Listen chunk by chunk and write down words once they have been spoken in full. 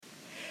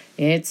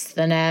It's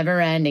the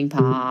NeverEnding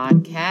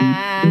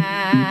Podcast.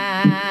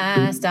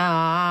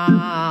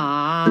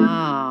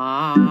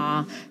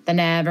 The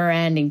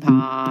NeverEnding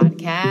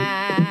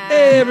Podcast.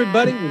 Hey,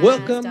 everybody.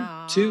 Welcome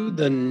to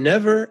the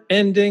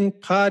NeverEnding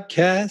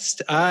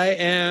Podcast. I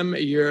am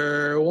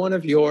one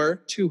of your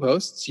two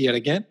hosts yet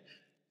again,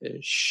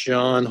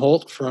 Shawn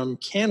Holt from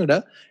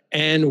Canada.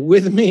 And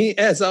with me,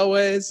 as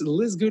always,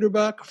 Liz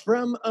Guterbach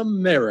from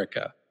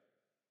America.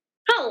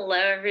 Hello,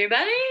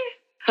 everybody.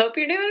 Hope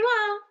you're doing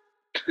well.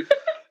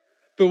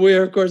 But we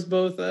are, of course,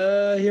 both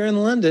here in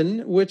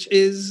London, which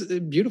is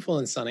beautiful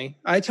and sunny.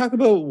 I talk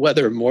about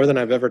weather more than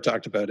I've ever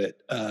talked about it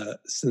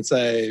since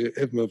I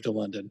have moved to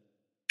London.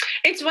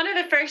 It's one of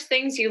the first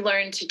things you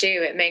learn to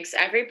do. It makes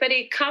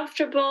everybody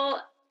comfortable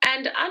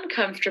and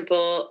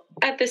uncomfortable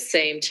at the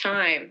same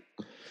time.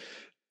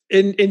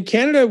 In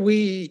Canada,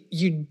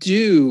 you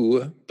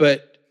do,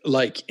 but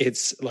like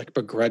it's like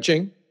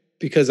begrudging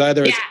because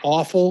either it's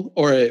awful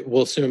or it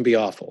will soon be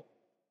awful.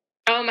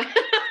 Oh my.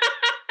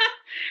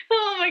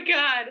 Oh my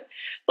God.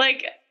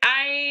 Like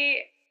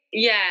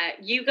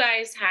you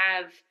guys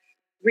have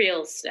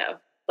real snow,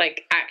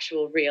 like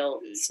actual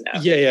real snow.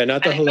 Yeah,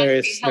 not the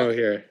hilarious snow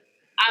here.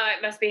 Oh,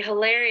 it must be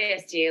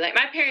hilarious to you. Like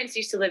my parents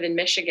used to live in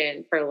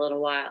Michigan for a little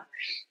while,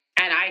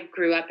 and I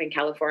grew up in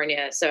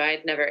California, so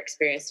I'd never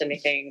experienced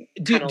anything.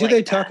 Do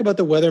they talk about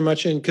the weather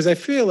much? Because I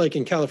feel like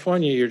in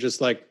California, you're just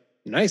like,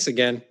 nice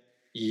again.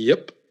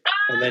 Yep.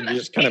 And then you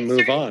just kind of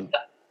move on.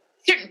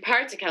 Certain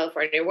parts of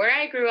California, where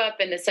I grew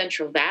up in the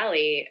Central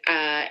Valley,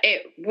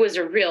 it was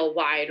a real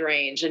wide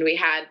range, and we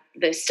had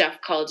this stuff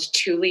called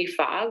Thule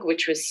fog,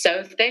 which was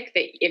so thick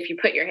that if you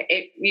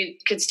you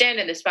could stand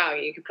in this fog,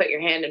 you could put your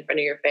hand in front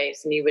of your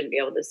face, and you wouldn't be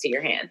able to see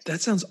your hand.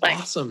 That sounds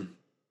awesome.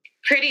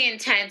 Pretty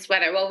intense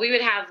weather. Well, we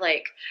would have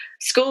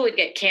school would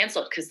get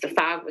canceled because the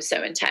fog was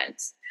so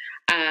intense.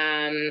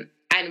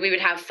 And we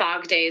would have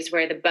fog days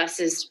where the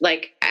buses,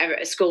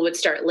 school would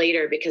start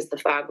later because the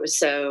fog was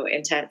so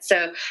intense.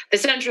 So the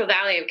Central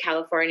Valley of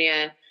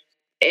California,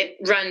 it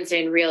runs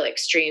in real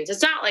extremes.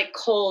 It's not like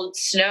cold,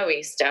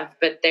 snowy stuff,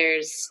 but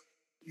there's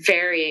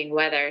varying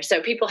weather.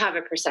 So people have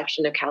a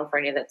perception of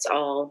California that's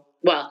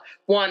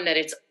one, that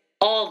it's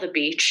all the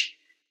beach,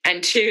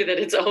 and two, that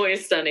it's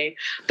always sunny.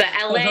 But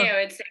LA,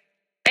 I would say,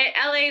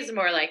 LA is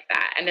more like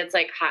that. And it's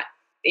like hot,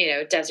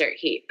 desert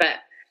heat. But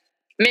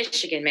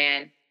Michigan,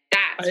 man,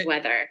 that's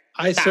weather.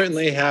 I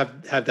certainly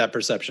have that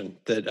perception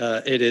that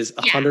it is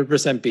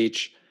 100%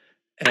 beach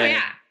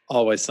and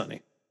always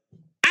sunny.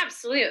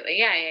 Absolutely.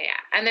 Yeah.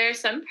 And there are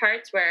some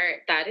parts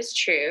where that is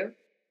true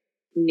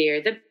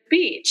near the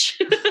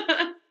beach.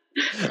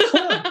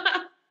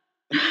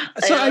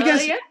 So I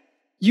guess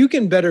you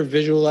can better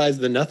visualize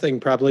the nothing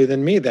probably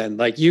than me then.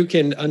 Like you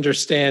can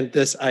understand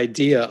this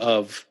idea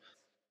of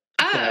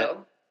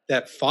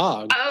that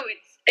fog. Oh,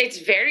 it's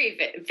very,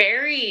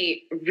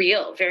 very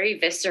real, very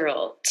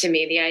visceral to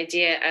me. The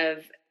idea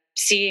of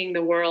seeing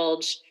the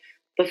world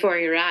before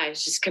your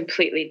eyes just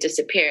completely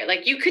disappear.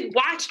 Like you could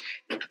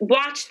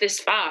watch this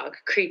fog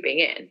creeping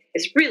in.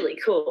 It's really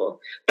cool,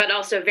 but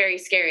also very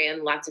scary.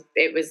 And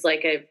it was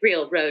like a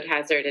real road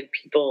hazard, and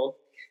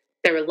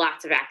there were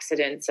lots of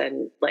accidents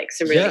and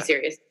some really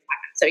serious.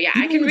 So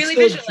I can really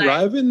visualize.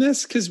 Drive in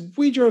this because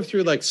we drove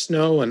through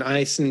snow and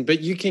ice,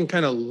 but you can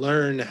kind of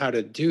learn how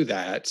to do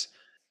that.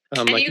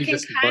 You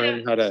just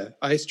learn how to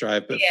ice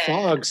drive, but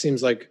fog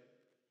seems like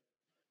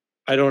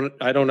I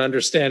don't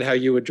understand how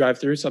you would drive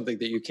through something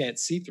that you can't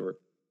see through.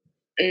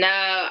 No,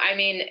 I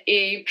mean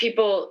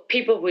people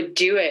would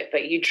do it,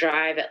 but you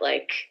drive at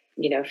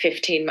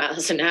 15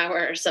 miles an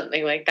hour or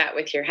something like that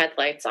with your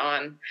headlights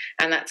on,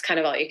 and that's kind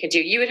of all you could do.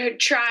 You would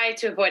try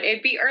to avoid.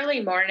 It'd be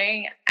early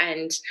morning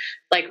and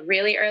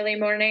really early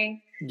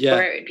morning,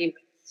 where it would be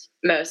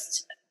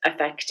most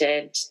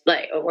affected,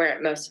 where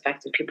it most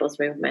affected people's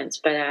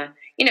movements. But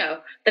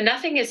the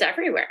nothing is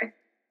everywhere.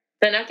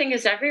 The nothing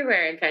is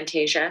everywhere in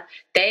Fantasia.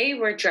 They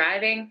were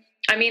driving.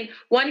 I mean,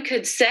 one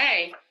could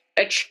say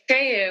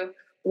Atreyu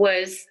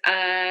was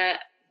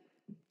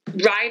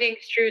riding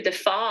through the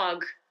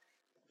fog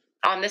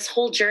on this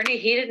whole journey.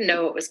 He didn't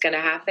know what was going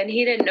to happen.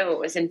 He didn't know what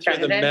was in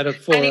front of him.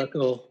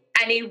 Metaphorical.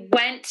 And he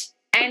went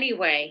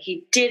anyway.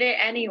 He did it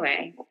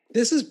anyway.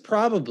 This is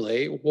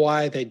probably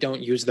why they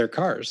don't use their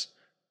cars,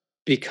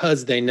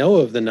 because they know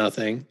of the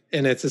nothing,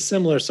 and it's a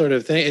similar sort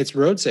of thing. It's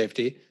road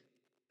safety.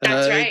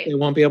 That's right. They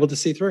won't be able to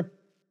see through.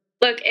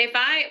 Look,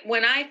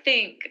 when I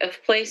think of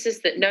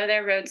places that know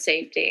their road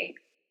safety,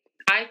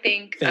 I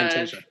think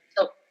Fantasia.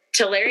 Of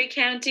Tulare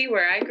County,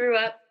 where I grew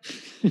up,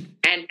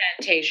 and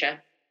Fantasia.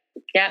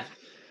 Yeah,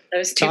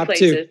 those two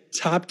places.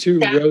 Top two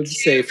road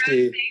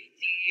safety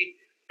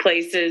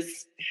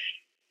places.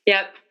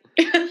 Yep.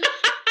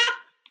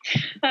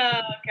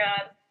 Oh,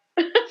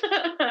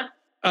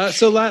 God.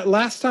 So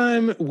last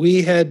time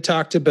we had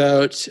talked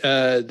about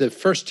the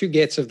first two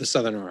gates of the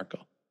Southern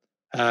Oracle.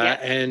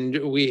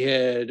 And we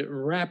had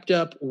wrapped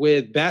up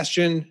with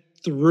Bastion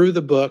through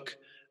the book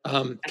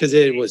because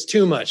it was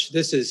too much.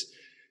 This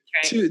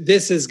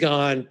has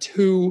gone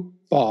too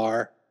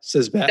far,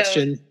 says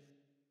Bastion. Those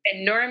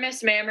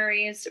enormous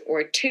memories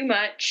were too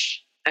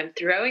much. I'm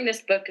throwing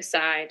this book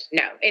aside.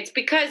 No, it's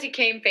because he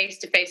came face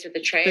to face with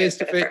Atreyu Face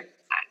for to the face. first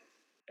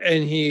time.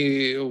 And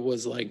he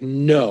was like,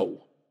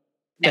 no,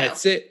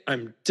 that's it.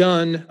 I'm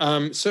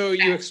done. So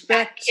you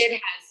expect...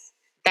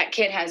 That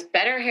kid has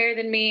better hair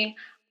than me.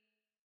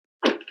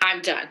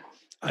 I'm done.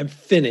 I'm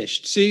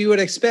finished. So you would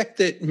expect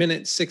that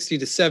minute 60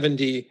 to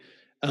 70,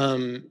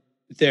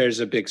 there's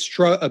a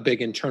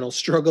big internal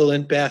struggle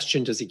in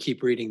Bastian. Does he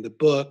keep reading the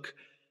book?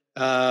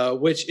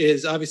 Which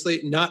is obviously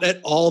not at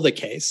all the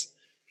case.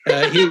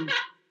 He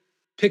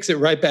picks it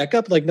right back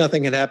up like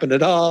nothing had happened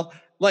at all,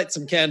 lights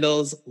some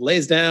candles,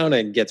 lays down,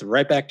 and gets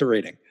right back to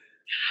reading.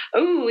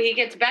 Ooh, he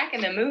gets back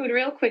in the mood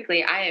real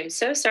quickly. I am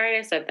so sorry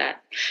I said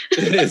that.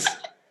 It is.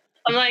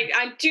 I'm like,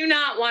 I do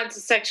not want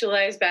to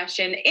sexualize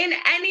Bastian in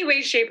any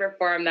way, shape, or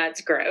form. That's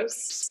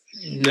gross.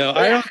 No,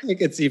 I don't think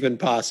it's even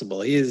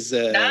possible. He is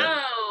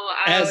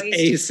as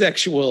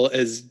asexual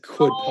as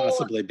could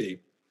possibly be.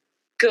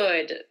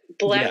 Good.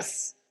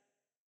 Bless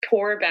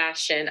poor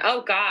Bastian.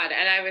 Oh, God.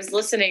 And I was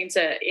listening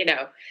to,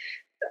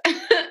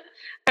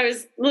 I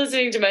was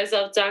listening to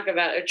myself talk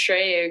about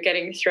Atreyu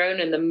getting thrown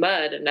in the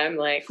mud, and I'm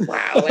like,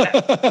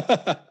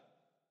 wow.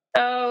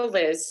 Oh,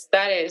 Liz,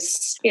 that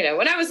is,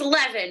 when I was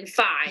 11,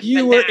 fine.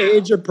 You were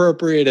age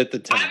appropriate at the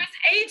time. I was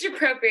age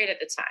appropriate at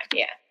the time,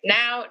 yeah.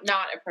 Now,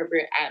 not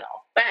appropriate at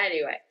all. But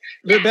anyway.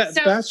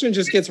 Bastian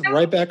just gets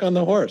right back on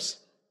the horse.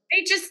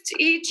 He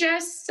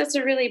just, that's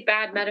a really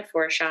bad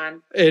metaphor,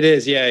 Shawn. It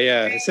is,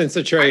 yeah. Since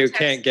Atreyu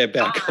can't get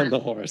back on the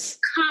horse.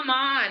 Come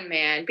on,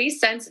 man. Be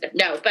sensitive.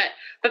 No,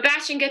 but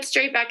Bastian gets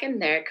straight back in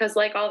there because,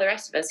 like all the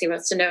rest of us, he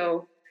wants to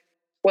know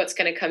what's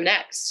going to come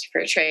next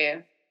for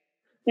Atreyu.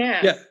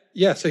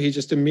 Yeah. So he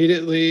just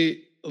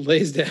immediately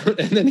lays down,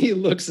 and then he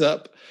looks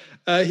up.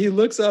 And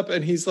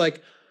he's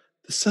like,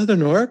 the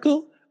Southern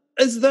Oracle?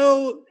 As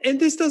though, and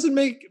this doesn't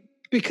make,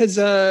 because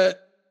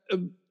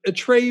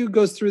Atreyu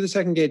goes through the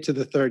second gate to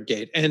the third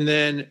gate, and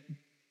then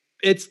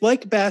it's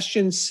like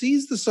Bastian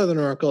sees the Southern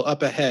Oracle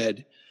up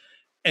ahead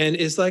and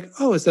is like,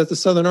 oh, is that the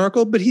Southern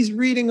Oracle? But he's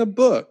reading a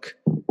book.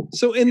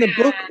 So in the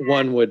book,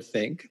 one would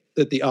think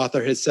that the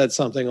author has said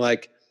something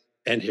like,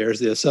 and here's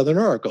the Southern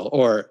Oracle,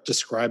 or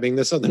describing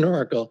the Southern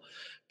Oracle.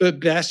 But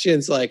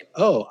Bastian's like,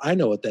 oh, I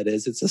know what that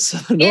is. It's a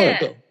Southern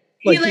Oracle.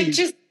 He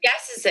just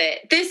guesses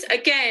it. This,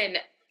 again,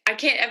 I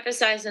can't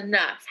emphasize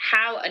enough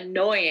how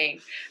annoying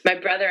my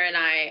brother and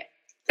I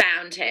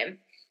found him.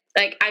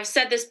 Like, I've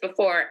said this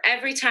before.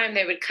 Every time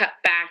they would cut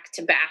back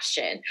to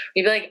Bastian,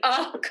 we'd be like,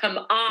 oh, come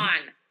on.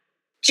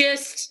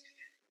 Just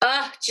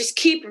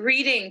keep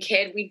reading,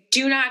 kid. We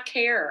do not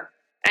care.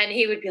 And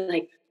he would be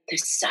like, the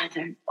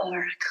Southern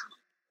Oracle.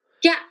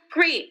 Yeah,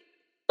 great.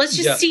 Let's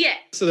just see it.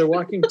 So they're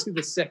walking to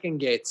the second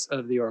gates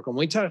of the Oracle. And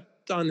we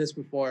touched on this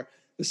before.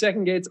 The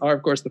second gates are,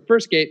 of course, the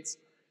first gates,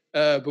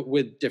 but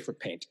with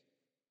different paint.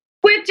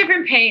 With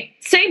different paint.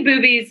 Same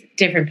boobies,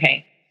 different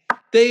paint.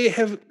 They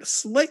have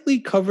slightly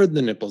covered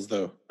the nipples,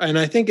 though. And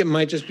I think it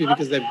might just be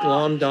because they've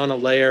glommed on a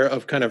layer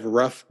of kind of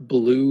rough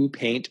blue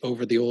paint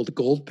over the old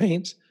gold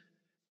paint.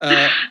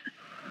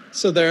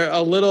 So they're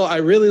a little, I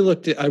really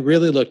looked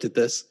at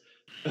this.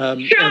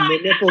 And the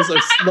nipples are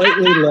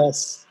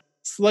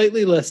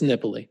slightly less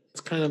nipply.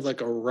 It's kind of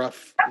like a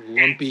rough,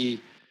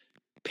 lumpy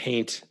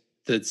paint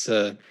that's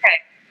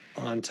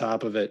on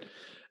top of it.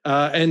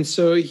 And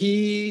so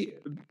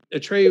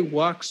Atreyu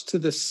walks to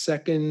the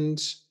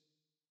second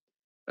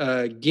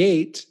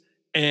gate,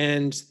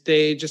 and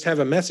they just have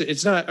a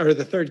message. Or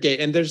the third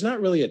gate, and there's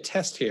not really a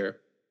test here.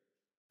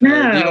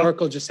 No. The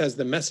Oracle just has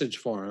the message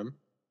for him.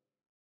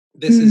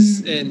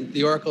 And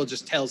the Oracle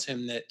just tells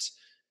him that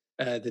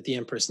the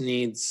Empress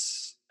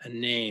needs a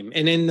name.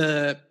 And in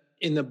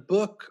the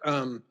book,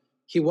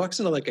 he walks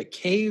into like a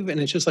cave, and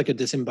it's just like a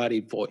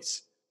disembodied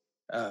voice.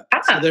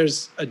 So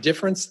there's a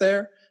difference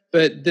there,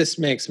 but this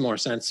makes more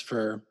sense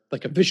for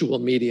like a visual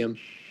medium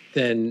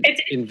than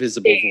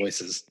invisible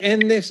voices.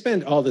 And they've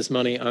spent all this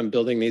money on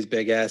building these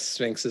big ass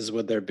sphinxes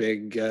with their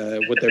big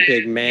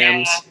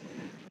mams.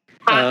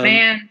 Hot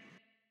man.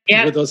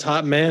 Yeah. With those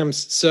hot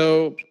mams.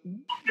 So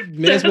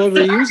may as well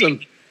reuse them.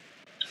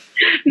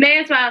 May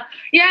as well.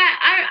 Yeah,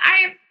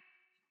 I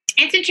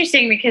it's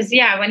interesting because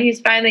when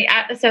he's finally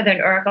at the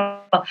Southern Oracle,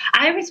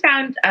 I always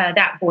found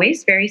that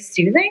voice very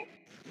soothing.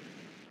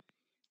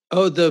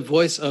 Oh, the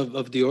voice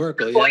of the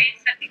Oracle, the voice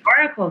of the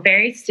Oracle,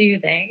 very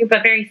soothing,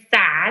 but very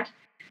sad.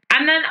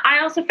 And then I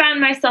also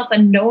found myself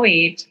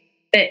annoyed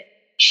that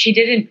she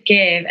didn't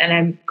give, and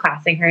I'm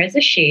classing her as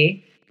a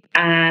she,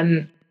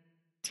 that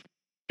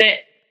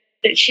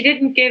she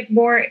didn't give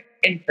more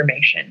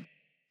information.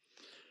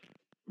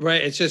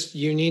 Right. It's just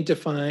you need to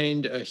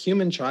find a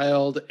human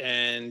child,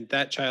 and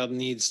that child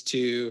needs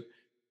to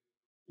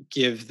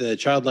give the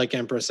childlike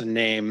Empress a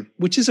name,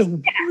 which is a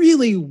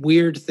really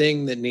weird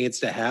thing that needs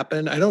to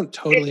happen. I don't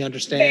totally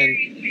understand.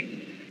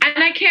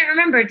 And I can't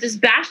remember. Does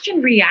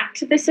Bastian react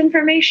to this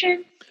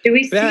information? Do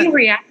we see him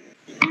react?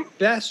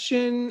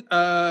 Bastian,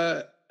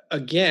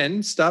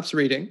 again, stops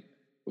reading.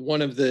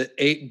 One of the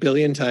 8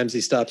 billion times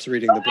he stops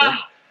reading the book.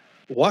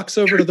 Walks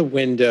over to the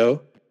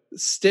window,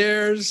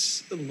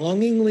 stares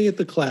longingly at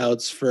the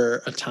clouds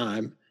for a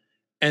time,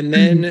 and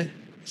then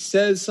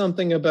says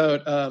something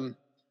about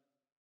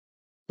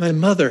my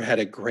mother had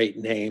a great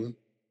name.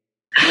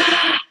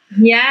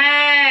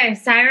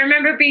 Yes, I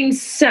remember being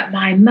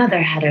my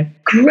mother had a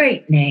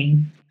great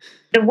name.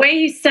 The way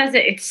he says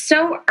it, it's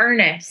so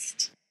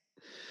earnest.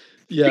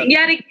 Yeah.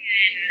 Yet again,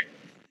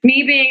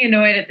 me being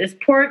annoyed at this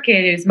poor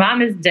kid whose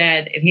mom is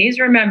dead and he's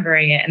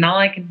remembering it, and all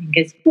I can think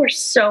is, you are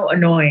so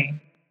annoying.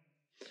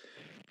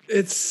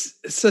 It's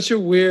such a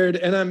weird,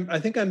 and I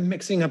think I'm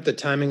mixing up the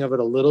timing of it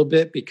a little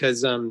bit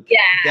because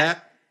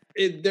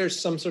there's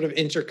some sort of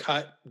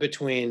intercut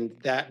between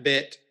that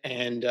bit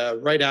and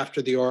right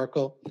after the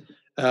Oracle,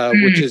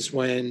 which is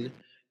when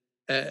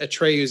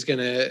Atreyu's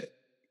gonna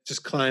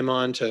just climb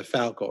on to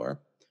Falcor.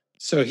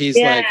 So he's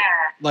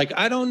like,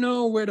 I don't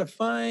know where to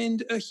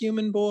find a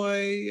human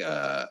boy.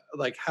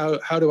 Like,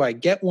 how do I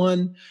get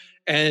one?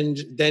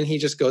 And then he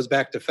just goes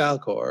back to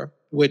Falcor,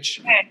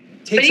 which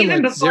takes him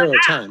like zero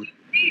time.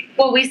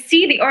 Well, we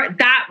see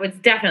that was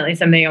definitely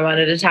something I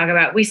wanted to talk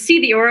about. We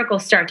see the Oracle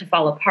start to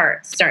fall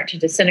apart, start to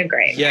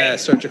disintegrate. Yeah, right?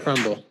 Start to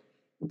crumble.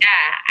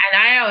 Yeah,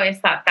 and I always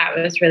thought that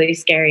was really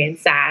scary and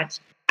sad,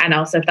 and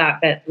also thought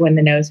that when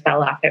the nose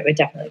fell off, it would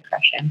definitely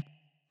crush him.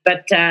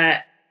 But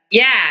that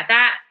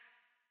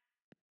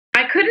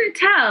I couldn't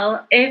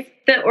tell if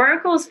the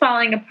Oracle is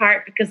falling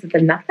apart because of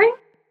the nothing.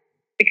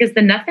 Because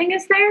the nothing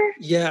is there?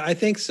 Yeah, I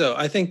think so.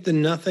 I think the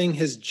nothing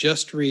has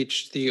just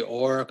reached the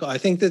Oracle. I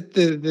think that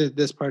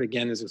this part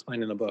again is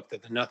explained in the book,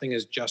 that the nothing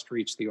has just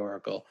reached the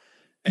Oracle.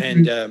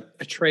 And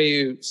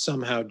Atreyu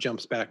somehow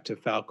jumps back to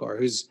Falcor,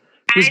 who's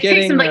getting... It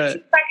takes him like 2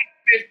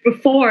 seconds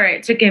before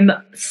it took him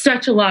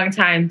such a long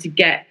time to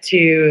get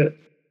to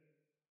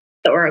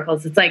the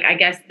Oracles. It's like, I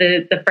guess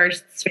the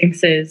first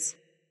Sphinxes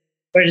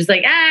were just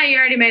like, you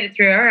already made it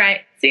through. All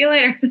right, see you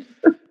later.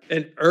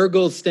 And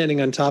Urgel's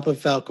standing on top of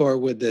Falcor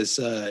with this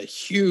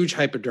huge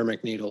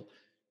hypodermic needle,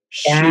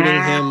 shooting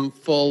him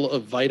full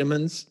of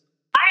vitamins.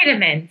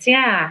 Vitamins,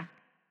 yeah.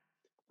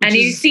 And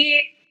you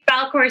see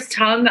Falcor's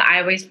tongue, I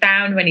always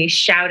found when he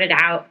shouted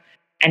out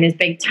and his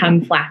big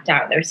tongue flapped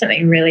out. There was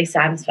something really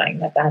satisfying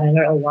about that. I don't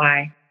know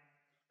why.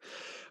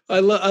 I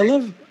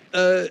love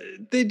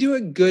they do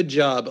a good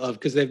job of,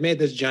 because they've made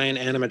this giant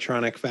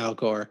animatronic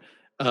Falcor.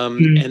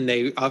 And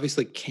they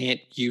obviously can't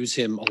use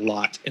him a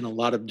lot in a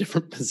lot of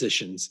different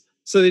positions.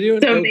 So they do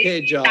an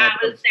okay job. That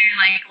was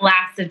their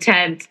last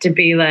attempt to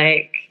be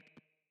like,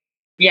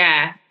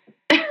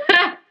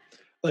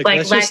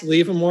 let's just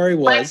leave him where he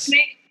was.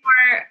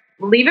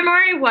 Leave him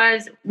where he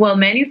was. We'll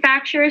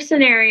manufacture a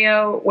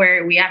scenario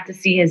where we have to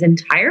see his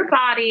entire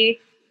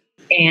body.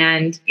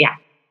 And yeah.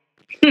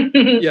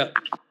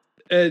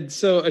 And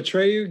so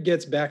Atreyu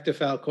gets back to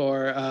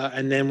Falcor,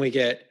 and then we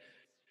get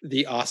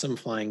the awesome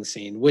flying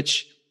scene,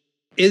 which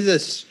is a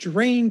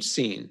strange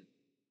scene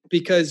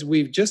because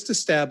we've just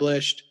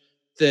established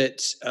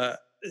that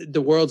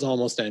the world's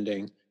almost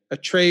ending.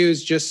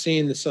 Atreyu's just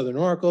seen the Southern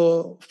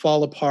Oracle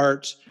fall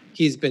apart.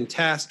 He's been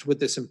tasked with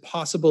this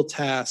impossible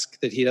task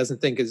that he doesn't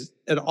think is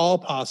at all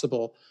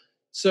possible.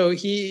 So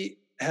he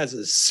has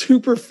a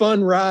super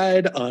fun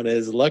ride on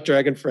his luck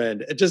dragon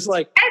friend, just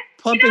like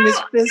pumping his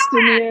fist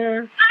in the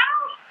air.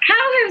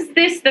 How is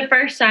this the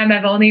first time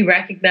I've only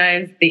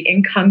recognized the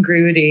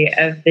incongruity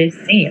of this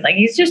scene? Like,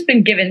 he's just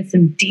been given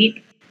some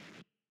deep,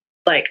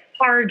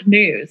 hard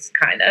news,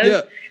 kind of. Yeah.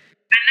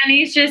 And then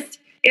he's just,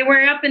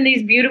 we're up in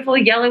these beautiful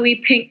yellowy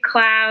pink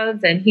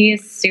clouds, and he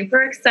is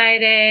super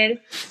excited.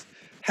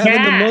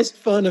 Having the most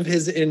fun of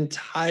his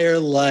entire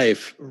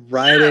life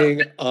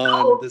riding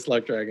on this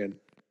luck dragon.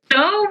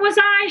 So was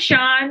I,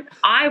 Shawn.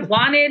 I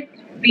wanted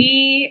to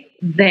be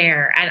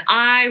there, and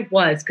I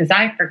was, because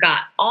I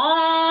forgot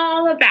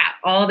all about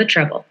all the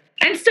trouble.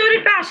 And so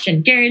did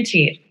Bastian,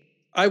 guaranteed.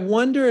 I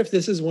wonder if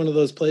this is one of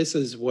those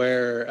places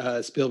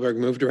where Spielberg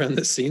moved around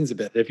the scenes a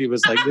bit. If he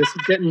was like, this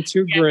is getting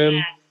too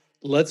grim,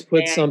 let's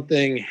put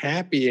something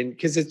happy in,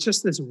 because it's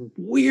just this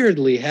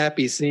weirdly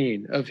happy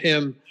scene of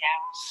him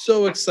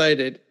so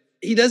excited.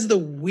 He does the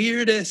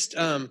weirdest,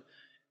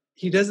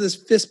 he does this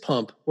fist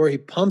pump where he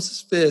pumps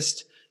his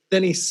fist,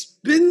 then he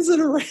spins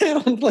it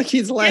around like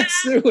he's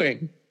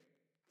lassoing.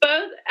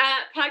 Both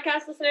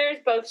podcast listeners,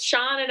 both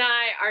Shawn and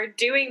I are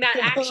doing that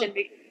action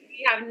because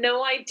we have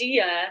no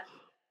idea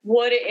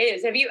what it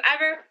is. Have you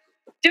ever,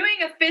 doing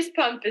a fist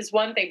pump is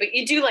one thing, but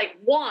you do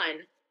one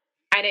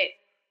and it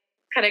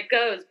kind of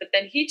goes, but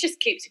then he just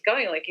keeps it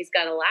going like he's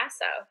got a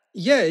lasso.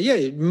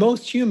 Yeah.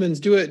 Most humans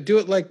do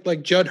it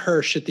like Judd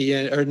Hirsch at the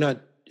end, or not.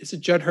 Is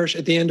it Judd Hirsch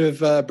at the end of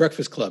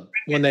Breakfast Club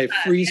when they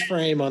freeze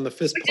frame on the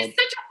fist pump? Which is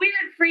such a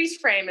weird freeze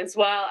frame as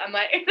well. I'm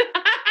like,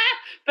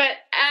 but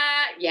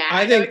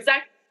I think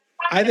exactly.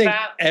 I think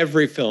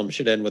every film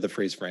should end with a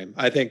freeze frame.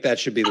 I think that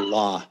should be the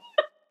law.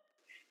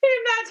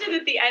 Imagine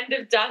at the end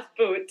of Das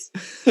Boot,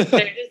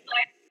 they're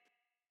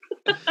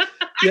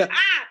just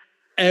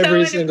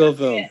every single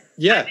film.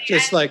 Yeah,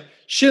 just like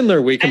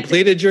Schindler, we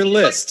completed your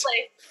list.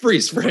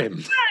 Freeze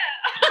frame.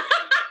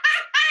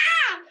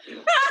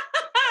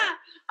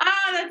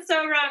 That's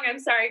so wrong. I'm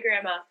sorry,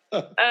 Grandma.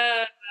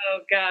 Oh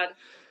God,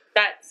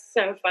 that's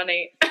so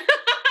funny.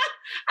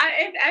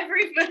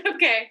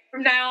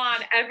 From now on,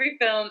 every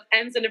film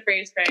ends in a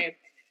freeze frame,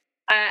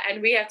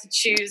 and we have to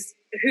choose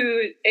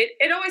who.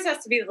 It always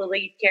has to be the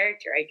lead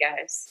character, I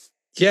guess.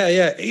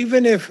 Yeah.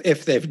 Even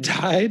if they've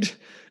died,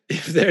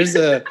 if there's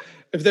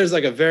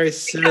like a very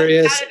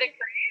serious,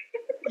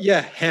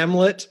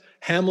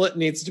 Hamlet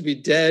needs to be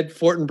dead.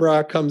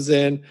 Fortinbras comes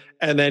in,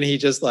 and then he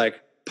just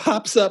like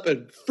pops up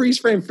and freeze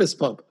frame fist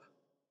pump.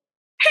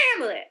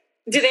 Hamlet.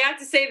 Do they have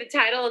to say the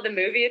title of the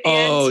movie at the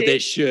end? Oh, they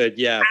should.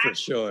 Yeah, for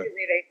sure.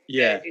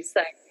 Yeah. Just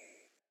like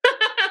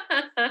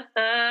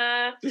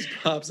just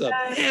pops up.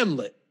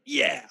 Hamlet.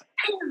 Yeah.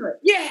 Hamlet.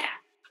 Yeah.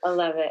 I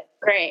love it.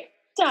 Great.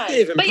 Done.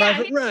 Saving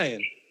Private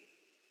Ryan.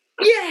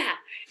 Yeah.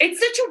 It's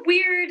such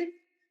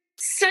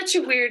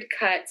a weird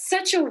cut,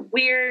 such a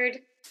weird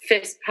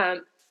fist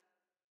pump.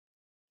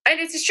 And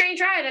it's a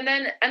strange ride, and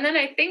then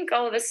I think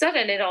all of a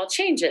sudden it all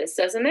changes,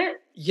 doesn't it?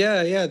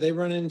 Yeah. They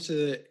run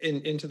into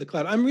the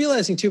cloud. I'm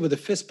realizing too with the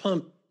fist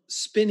pump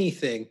spinny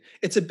thing,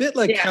 it's a bit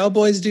like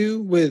cowboys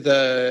do with.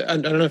 I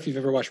don't know if you've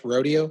ever watched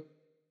rodeo.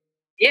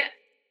 Yeah.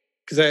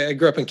 Because I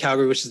grew up in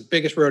Calgary, which is the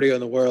biggest rodeo in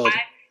the world.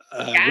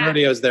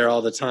 Rodeo's there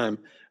all the time,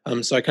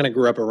 so I kind of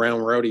grew up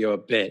around rodeo a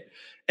bit,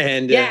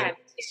 and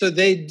so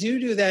they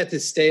do that to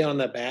stay on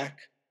the back.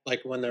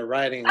 Like when they're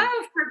riding.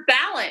 Oh, for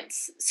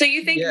balance. So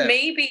you think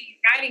maybe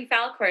riding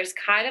Falcor is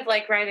kind of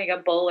like riding a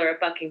bull or a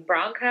bucking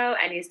bronco,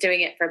 and he's doing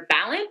it for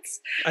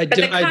balance? I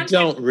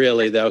don't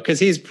really, though,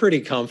 because he's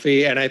pretty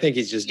comfy, and I think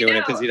he's just doing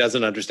it because he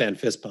doesn't understand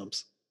fist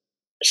pumps.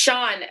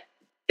 Shawn,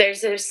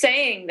 there's a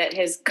saying that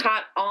has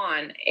caught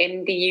on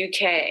in the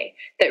UK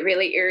that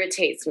really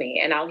irritates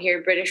me, and I'll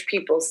hear British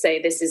people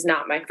say, "This is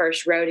not my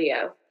first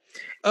rodeo."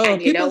 Oh,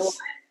 and you know what?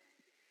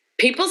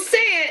 People say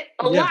it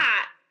a lot,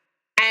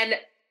 and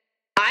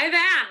I've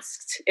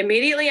asked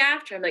immediately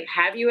after, I'm like,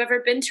 have you ever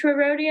been to a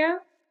rodeo?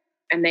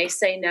 And they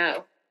say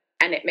no.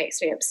 And it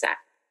makes me upset.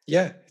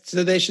 Yeah.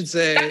 So they should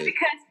say.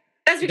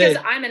 That's because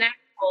I'm an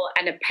asshole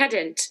and a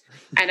pedant.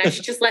 And I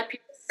should just let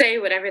people say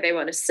whatever they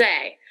want to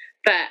say.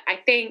 But I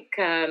think.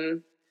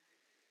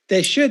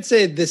 They should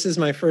say, this is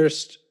my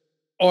first,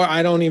 or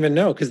I don't even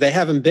know, because they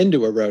haven't been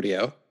to a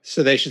rodeo.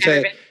 So they should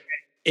say,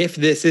 if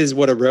this is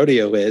what a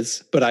rodeo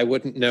is, but I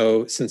wouldn't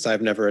know since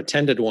I've never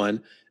attended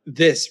one.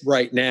 This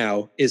right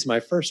now is my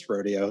first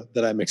rodeo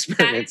that I'm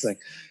experiencing.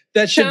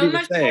 That should be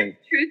the thing.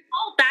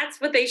 Truthful. That's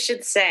what they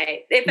should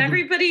say. If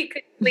everybody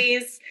could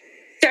please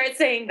start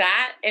saying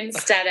that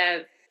instead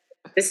of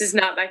this is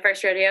not my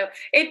first rodeo,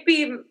 it'd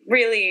be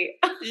really.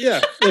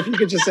 Yeah. If you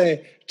could just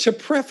say, to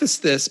preface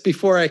this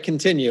before I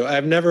continue,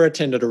 I've never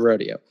attended a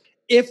rodeo.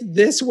 If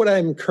this, what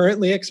I'm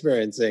currently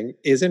experiencing,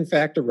 is in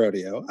fact a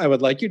rodeo, I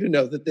would like you to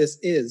know that this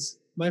is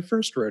my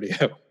first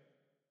rodeo.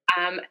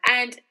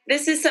 And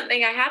this is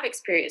something I have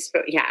experienced,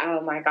 but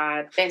oh my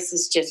God, this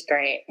is just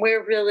great.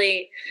 We're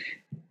really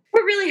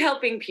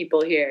helping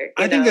people here.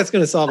 I think that's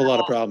going to solve a lot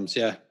of problems.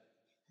 Yeah.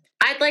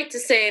 I'd like to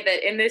say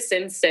that in this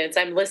instance,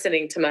 I'm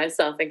listening to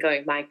myself and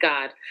going, my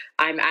God,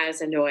 I'm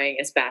as annoying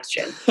as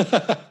Bastian.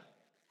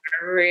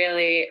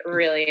 really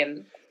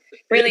am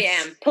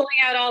pulling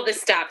out all the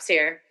stops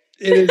here.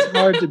 It is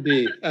hard to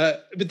be,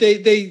 but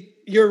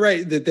you're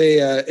right that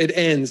it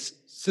ends.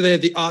 So they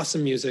have the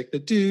awesome music, the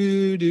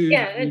do.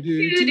 Yeah.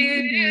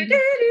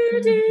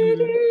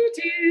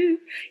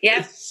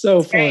 It's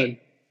so fun.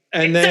 Great.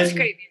 And it's then such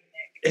great music.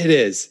 It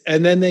is.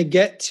 And then they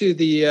get to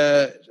the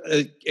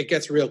it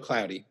gets real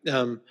cloudy.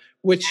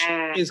 Which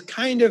is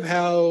kind of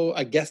how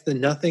I guess the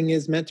nothing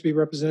is meant to be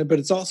represented, but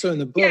it's also in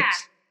the books. Yeah.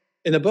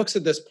 In the books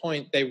at this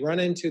point, they run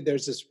into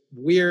there's this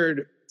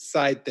weird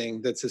side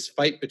thing that's this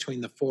fight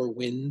between the four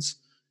winds,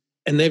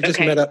 and they've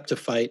just met up to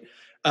fight.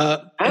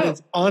 And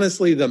it's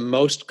honestly the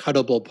most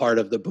cuttable part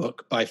of the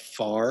book by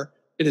far.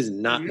 It is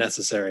not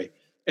necessary.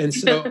 And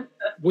so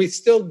we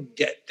still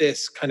get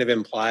this kind of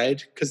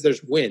implied because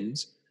there's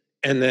winds,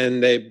 and then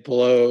they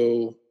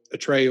blow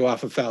Atreyu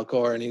off of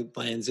Falcor and he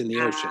lands in the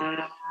ocean.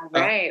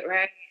 Right.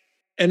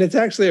 And it's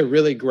actually a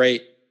really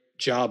great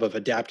job of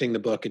adapting the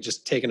book and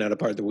just taking out a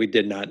part that we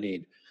did not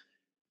need.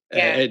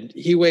 And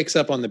he wakes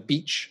up on the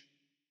beach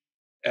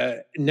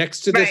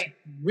next to this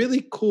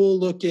really cool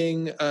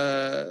looking,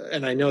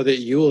 and I know that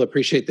you will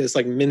appreciate this,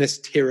 like Minas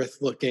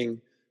Tirith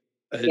looking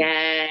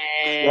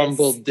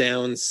crumbled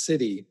down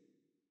city.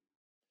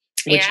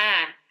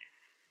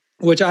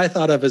 Which I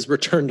thought of as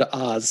Return to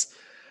Oz.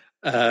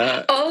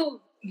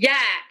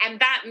 And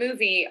that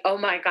movie, oh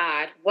my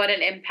God, what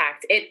an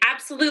impact. It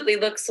absolutely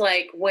looks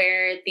like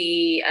where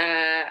the,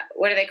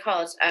 what do they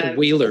call it? The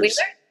Wheelers.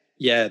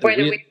 Yeah. Where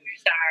the Wheelers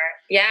are.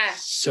 Yeah.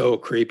 So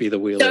creepy, the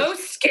Wheelers. So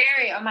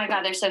scary. Oh my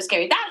God, they're so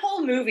scary. That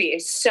whole movie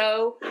is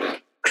so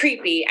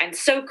creepy and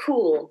so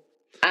cool.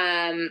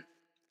 I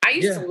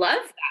used to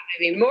love that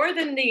movie more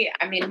than the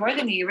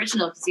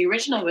original, because the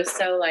original was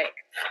so like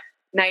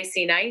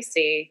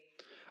nicey.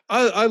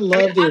 I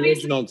love the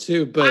original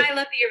too, but I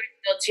love the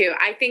original too.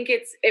 I think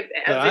it's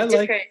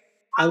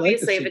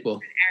obviously a different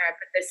era,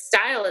 but the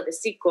style of the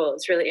sequel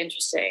is really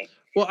interesting.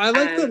 Well, I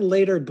like the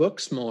later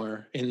books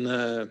more in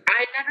the...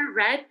 I never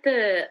read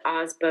the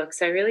Oz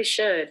books. I really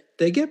should.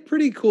 They get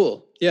pretty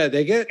cool. Yeah,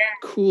 they get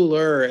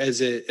cooler as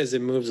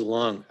it moves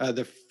along.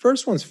 The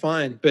first one's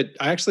fine, but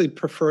I actually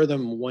prefer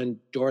them when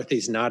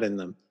Dorothy's not in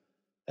them.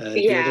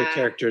 The other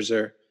characters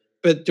are...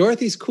 But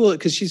Dorothy's cool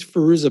because she's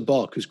Fairuza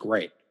Balk, who's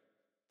great.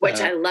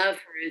 Which I love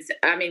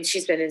her. I mean,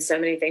 she's been in so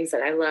many things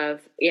that I love.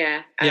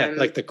 Yeah.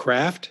 Like The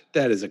Craft.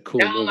 That is a cool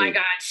movie. Oh my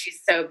God,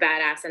 she's so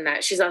badass in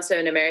that. She's also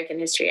in American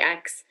History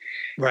X.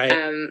 Right.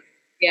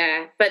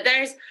 Yeah. But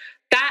there's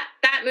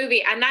that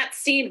movie and that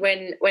scene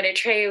when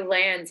Atreyu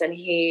lands and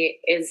he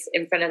is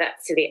in front of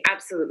that city,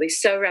 absolutely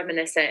so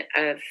reminiscent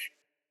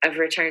of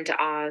Return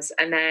to Oz.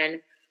 And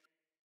then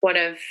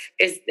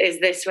is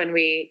this when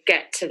we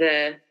get to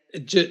the...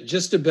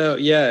 Just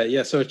about,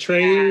 yeah. So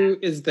Atreyu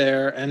is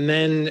there, and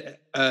then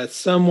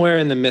somewhere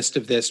in the midst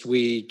of this,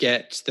 we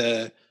get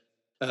the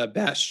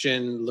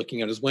Bastian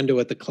looking out his window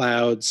at the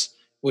clouds,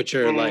 which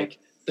are like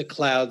the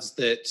clouds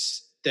that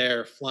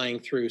they're flying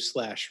through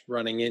 /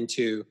 running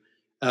into.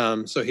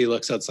 So he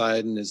looks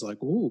outside and is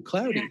like, "Ooh,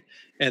 cloudy,"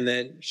 and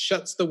then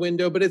shuts the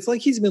window. But it's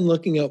like he's been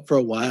looking out for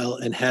a while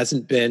and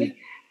hasn't been.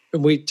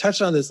 And we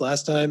touched on this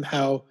last time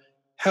how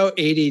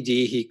ADD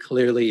he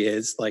clearly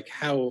is, like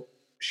how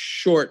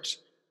short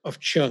of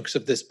chunks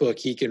of this book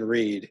he can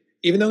read,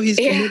 even though he's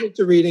committed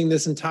to reading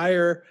this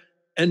entire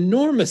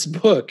enormous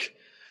book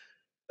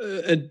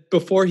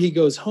before he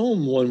goes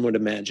home, one would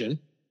imagine.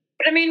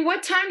 But I mean,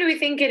 what time do we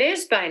think it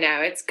is by now?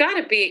 It's got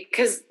to be,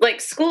 because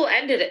like school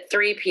ended at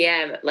 3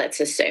 p.m., let's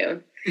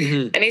assume.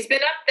 Mm-hmm. And he's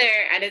been up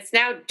there and it's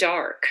now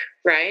dark,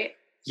 right?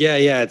 Yeah,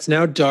 it's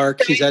now dark.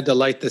 So he's had to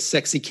light the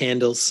sexy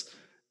candles.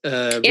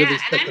 Really and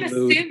I'm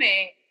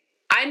assuming...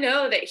 I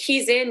know that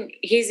he's in,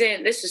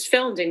 this was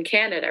filmed in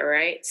Canada,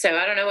 right? So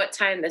I don't know what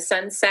time the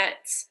sun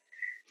sets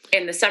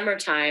in the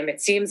summertime. It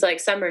seems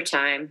like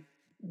summertime.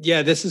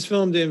 Yeah, this is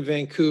filmed in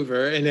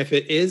Vancouver. And if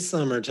it is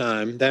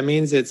summertime, that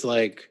means it's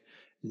like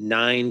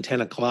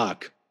 9-10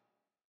 o'clock.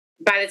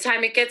 By the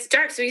time it gets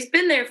dark. So he's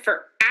been there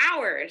for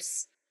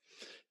hours.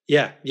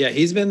 Yeah,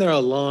 he's been there a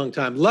long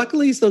time.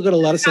 Luckily, he's still got a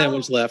lot of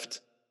sandwich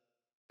left.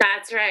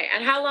 That's right.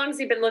 And how long has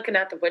he been looking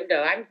out the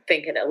window? I'm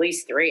thinking at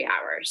least 3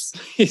 hours.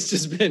 He's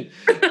just been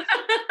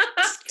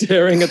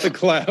staring at the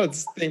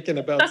clouds, thinking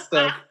about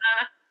stuff.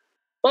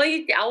 Well,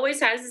 he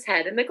always has his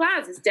head in the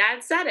clouds. His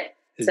dad said it.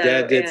 His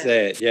dad did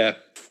say it, yeah.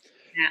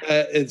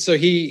 And so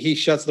he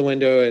shuts the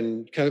window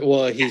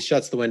he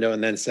shuts the window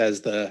and then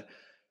says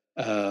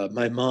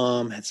my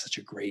mom had such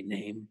a great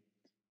name.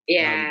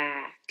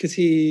 Yeah. Because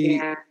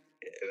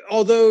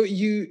although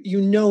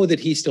you know that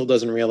he still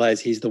doesn't realize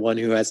he's the one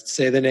who has to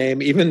say the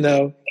name, even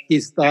though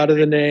he's thought of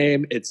the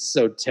name, it's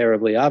so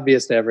terribly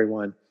obvious to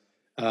everyone.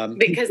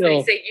 Because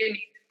they say you need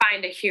to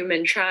find a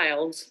human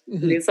child.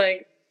 Mm-hmm. And he's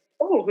like,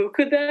 oh, who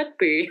could that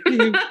be?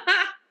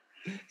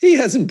 he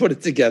hasn't put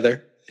it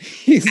together.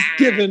 He's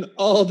given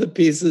all the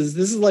pieces.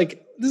 This is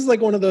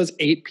like one of those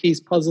 8-piece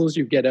puzzles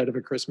you get out of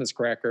a Christmas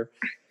cracker.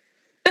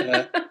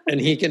 And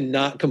he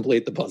cannot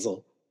complete the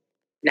puzzle.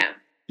 No.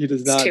 He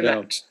does not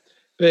know. Much.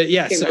 But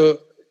yeah, so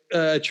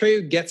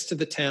Atreyu gets to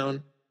the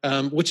town,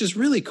 which is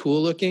really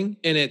cool looking,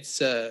 and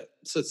it's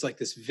like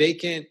this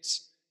vacant,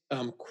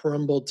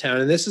 crumbled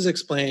town. And this is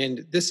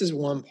explained. This is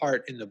one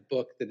part in the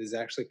book that is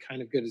actually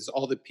kind of good. Is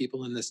all the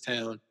people in this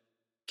town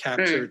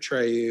capture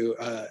Atreyu,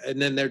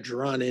 and then they're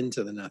drawn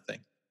into the nothing.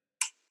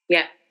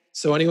 Yeah.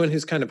 So anyone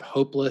who's kind of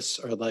hopeless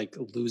or like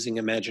losing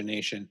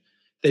imagination,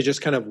 they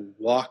just kind of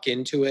walk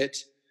into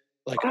it,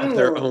 like of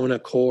their own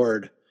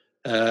accord,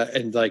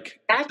 and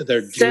like to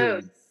their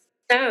doom.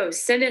 So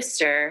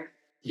sinister.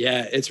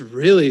 Yeah,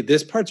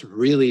 this part's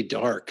really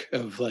dark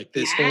of like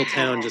this whole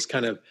town just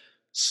kind of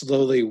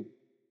slowly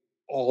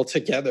all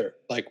together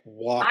like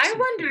walks. I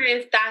wonder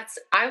if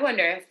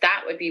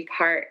that would be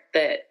part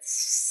that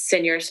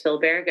Senor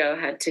Spielbergo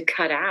had to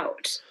cut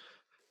out.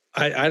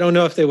 I don't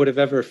know if they would have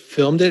ever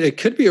filmed it. It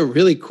could be a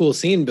really cool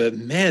scene, but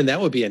man, that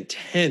would be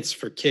intense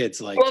for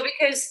kids. Like, well,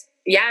 because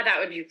that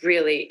would be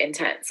really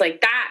intense.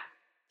 Like that.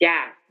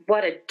 Yeah.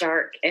 What a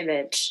dark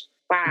image.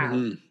 Wow.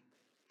 Mm-hmm.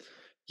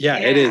 Yeah,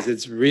 it is.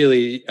 It's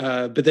really,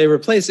 but they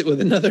replace it with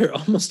another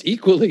almost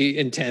equally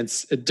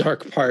intense,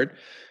 dark part.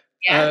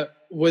 Yeah.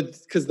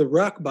 Because the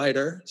rock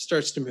biter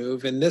starts to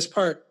move, and this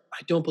part I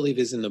don't believe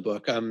is in the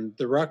book.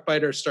 The rock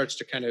biter starts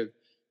to kind of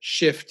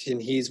shift,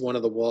 and he's one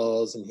of the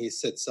walls, and he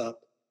sits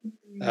up,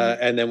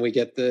 and then we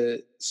get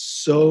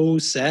so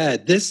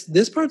sad.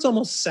 This part's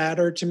almost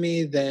sadder to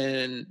me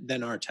than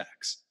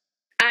Artax.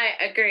 I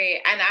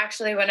agree. And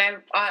actually, when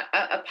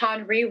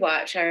upon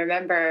rewatch, I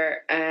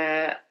remember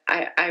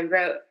I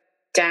wrote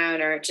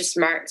down or just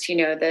marked,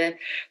 the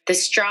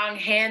strong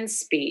hand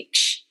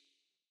speech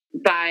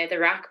by the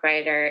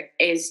rockbiter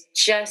is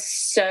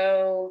just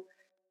so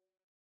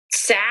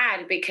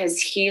sad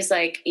because he's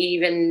like,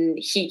 even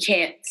he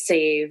can't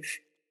save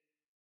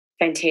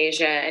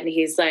Fantasia, and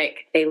he's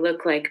like, they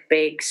look like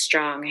big,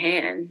 strong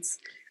hands.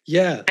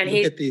 Yeah, and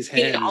he's these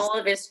hands. All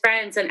of his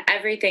friends and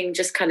everything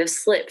just kind of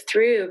slip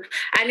through.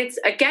 And it's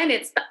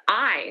the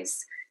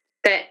eyes.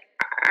 that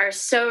are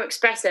so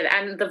expressive,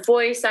 and the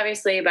voice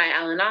obviously by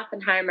Alan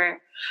Oppenheimer.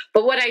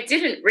 But what I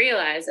didn't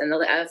realize, and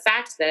the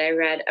fact that I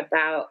read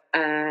about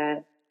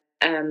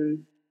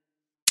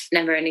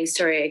NeverEnding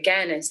Story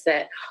again, is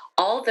that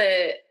all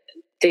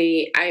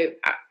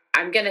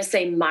I'm going to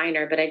say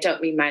minor, but I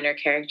don't mean minor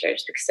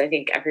characters, because I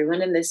think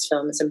everyone in this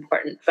film is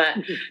important. But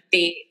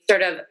the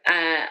sort of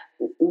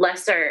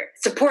lesser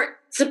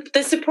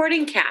the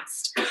supporting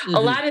cast, a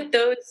lot of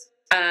those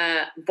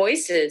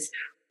voices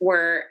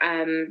were,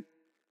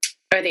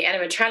 or the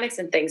animatronics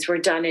and things were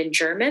done in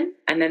German,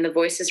 and then the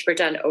voices were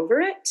done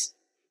over it.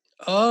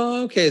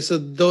 Oh, okay. So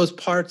those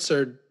parts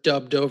are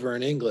dubbed over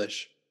in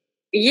English.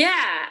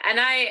 Yeah,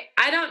 and I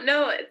don't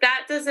know,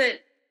 that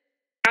doesn't.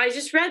 I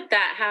just read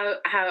that how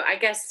I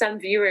guess some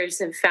viewers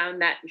have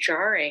found that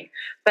jarring,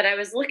 but I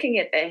was looking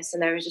at this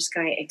and I was just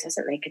going, it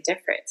doesn't make a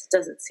difference. It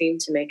doesn't seem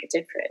to make a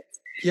difference.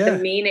 Yeah. The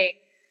meaning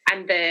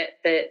and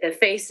the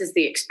faces,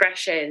 the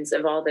expressions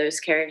of all those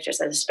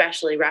characters, and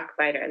especially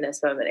Rockbiter in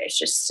this moment, is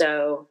just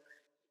so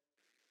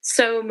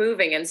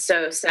moving and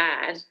so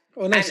sad.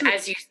 Well, and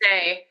as you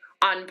say,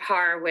 on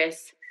par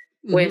with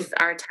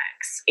our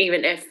text,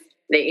 even if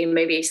they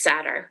may be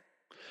sadder.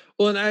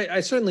 Well, and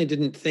I certainly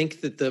didn't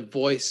think that the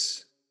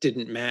voice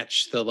didn't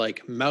match the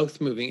like mouth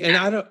moving. And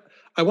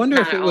I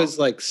wonder if it was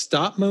like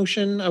stop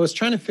motion. I was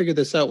trying to figure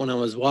this out when I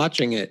was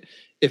watching it.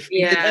 If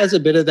it has a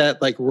bit of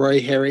that like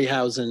Roy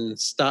Harryhausen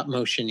stop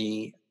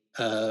motion-y.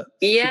 So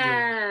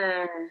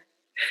the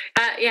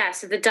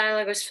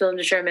dialogue was filmed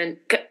in German.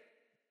 A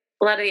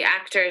lot of the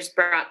actors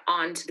brought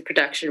onto the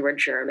production were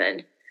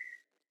German.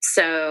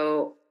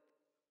 So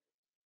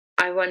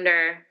I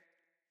wonder.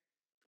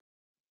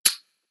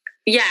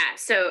 Yeah,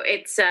 so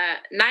it's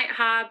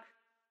Nighthawk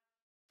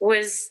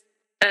was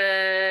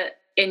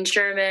in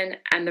German,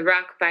 and the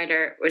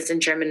Rockbiter was in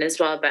German as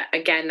well. But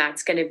again,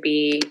 that's going to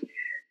be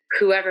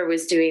whoever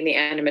was doing the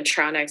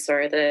animatronics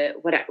or the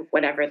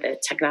whatever the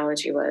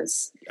technology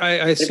was. I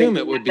assume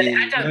it would be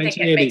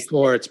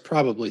 1984. It's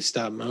probably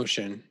stop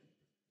motion.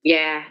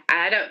 Yeah,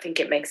 I don't think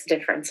it makes a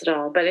difference at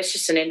all. But it's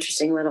just an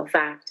interesting little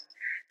fact.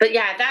 But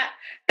yeah, that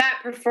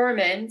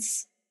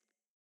performance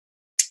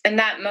and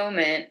that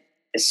moment,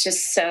 it's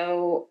just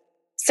so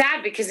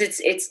sad because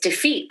it's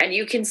defeat, and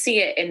you can see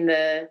it in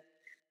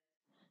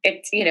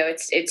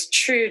it's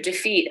true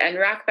defeat. And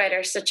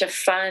Rockbiter is such a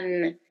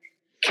fun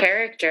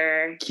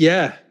character.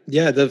 Yeah.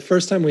 The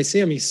first time we see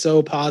him, he's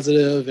so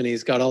positive, and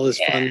he's got all his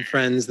fun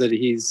friends that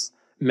he's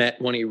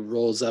met when he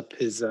rolls up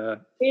his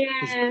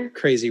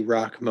crazy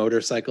rock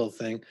motorcycle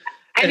thing.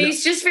 And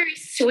he's just very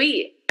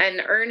sweet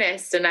and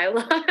earnest, and I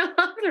love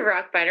the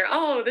Rockbiter.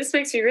 Oh, this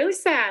makes me really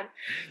sad.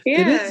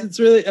 Yeah, it is. It's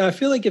really. I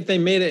feel like if they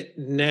made it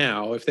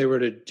now, if they were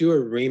to do a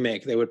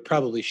remake, they would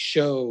probably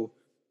show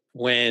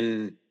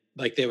when,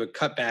 like, they would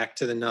cut back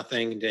to the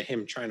nothing, to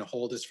him trying to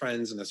hold his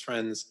friends, and his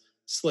friends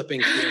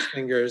slipping through his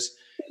fingers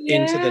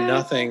into the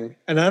nothing.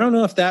 And I don't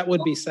know if that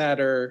would be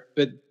sadder,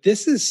 but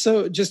this is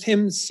so just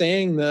him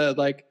saying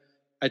I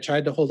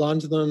tried to hold on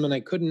to them and I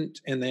couldn't,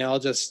 and they all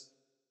just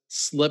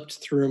slipped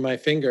through my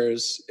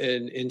fingers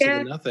and into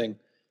the nothing.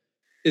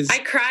 I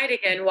cried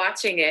again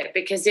watching it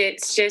because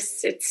it's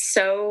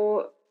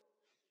so,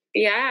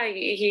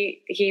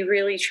 he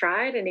really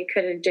tried and he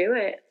couldn't do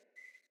it.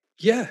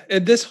 Yeah,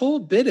 and this whole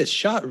bit is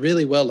shot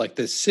really well. Like,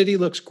 the city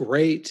looks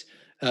great.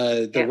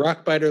 The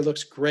Rockbiter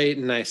looks great,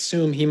 and I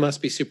assume he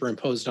must be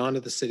superimposed onto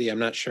the city. I'm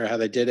not sure how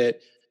they did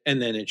it. And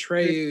then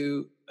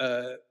Atreyu,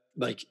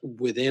 like,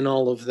 within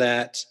all of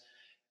that,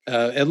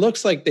 it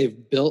looks like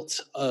they've built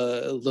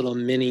a little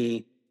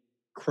mini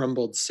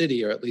crumbled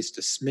city, or at least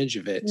a smidge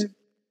of it.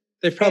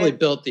 They've probably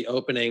built the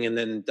opening and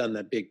then done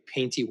that big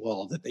painty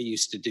wall that they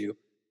used to do.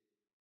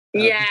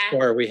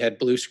 Before we had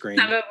blue screen.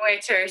 Some of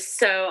which are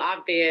so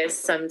obvious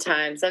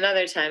sometimes, and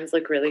other times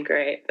look really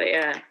great. But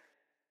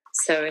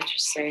so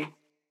interesting.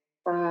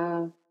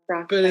 But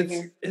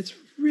it's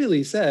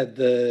really sad.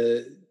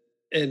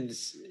 And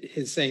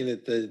his saying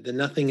that the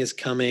nothing is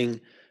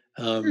coming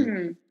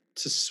to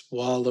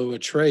swallow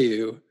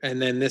Atreyu,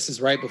 and then this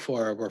is right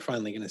before we're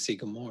finally going to see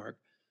Gamorg,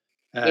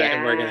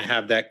 and we're going to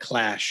have that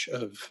clash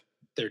of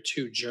their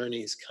two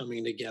journeys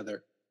coming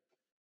together.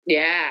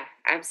 Yeah,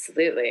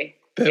 absolutely.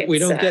 But we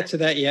don't get to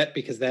that yet,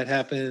 because that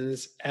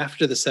happens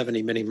after the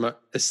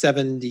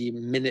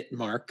 70-minute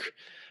mark.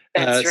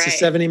 That's right. So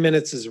 70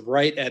 minutes is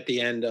right at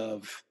the end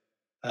of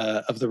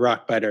the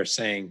Rockbiter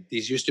saying,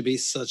 "These used to be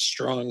such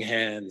strong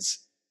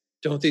hands.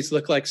 Don't these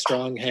look like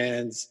strong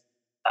hands?"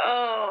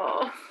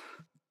 Oh,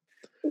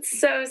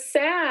 it's so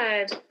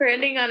sad. We're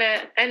ending on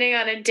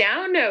a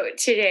down note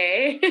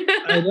today.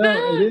 I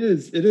know it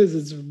is.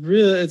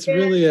 It's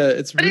really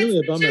a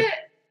bummer.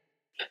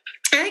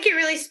 I think it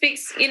really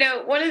speaks,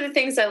 one of the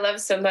things I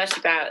love so much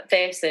about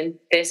this and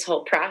this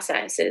whole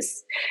process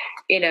is,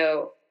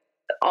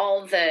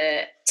 all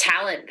the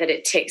talent that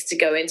it takes to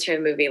go into a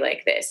movie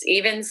like this,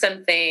 even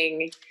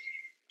something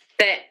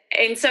that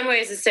in some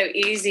ways is so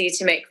easy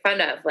to make fun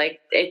of.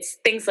 Like, it's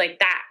things like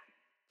that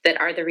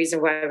are the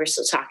reason why we're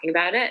still talking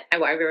about it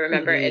and why we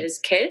remember it as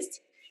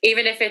kids.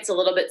 even if it's a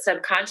little bit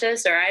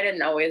subconscious, or I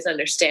didn't always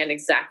understand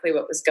exactly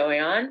what was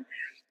going on,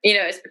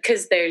 it's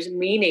because there's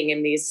meaning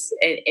in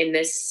in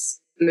this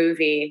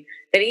movie,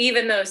 that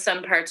even though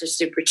some parts are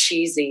super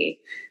cheesy,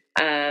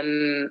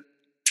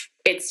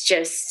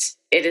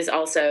 it is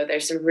also,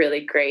 there's some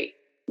really great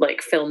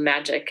like film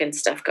magic and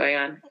stuff going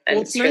on. And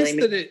well, it's nice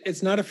really that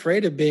it's not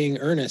afraid of being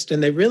earnest,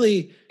 and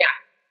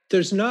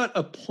there's not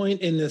a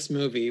point in this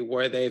movie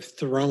where they've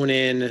thrown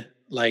in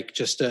like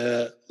just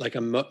a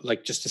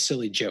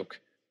silly joke.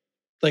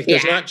 Like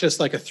there's not just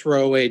like a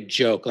throwaway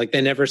joke. Like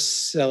they never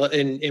sell it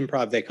in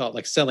improv. They call it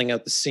like selling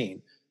out the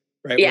scene,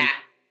 right? Yeah.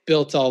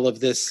 Built all of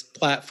this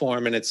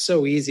platform, and it's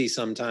so easy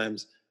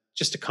sometimes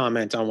just to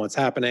comment on what's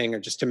happening or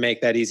just to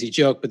make that easy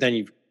joke, but then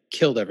you've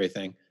killed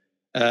everything.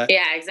 Yeah,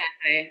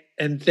 exactly.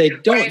 And they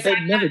don't. They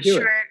never do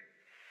it.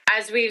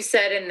 As we've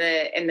said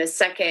in the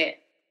second,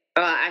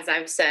 as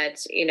I've said,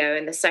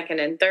 in the second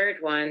and third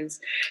ones,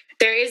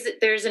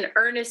 there's an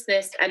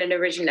earnestness and an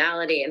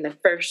originality in the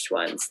first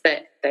ones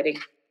that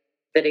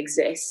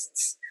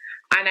exists.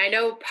 And I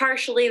know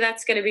partially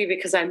that's going to be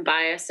because I'm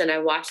biased and I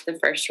watched the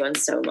first one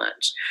so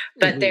much.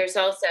 But there's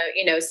also,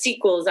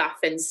 sequels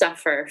often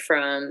suffer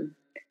from,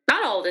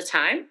 not all the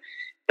time,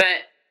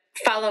 but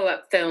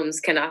follow-up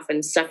films can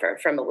often suffer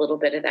from a little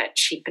bit of that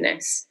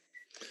cheapness.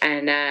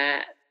 And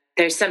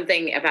there's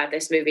something about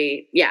this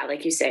movie,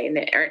 like you say, in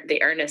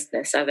the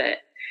earnestness of it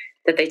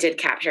that they did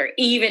capture,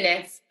 even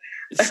if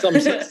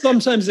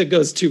sometimes it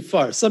goes too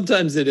far.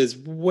 Sometimes it is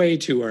way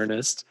too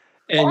earnest.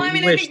 And I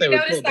think you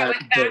noticed that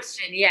with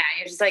Bastion. Yeah,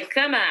 you're just like,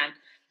 come on.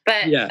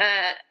 But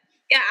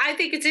I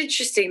think it's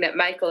interesting that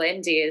Michael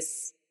Indy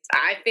is,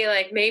 I feel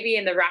like maybe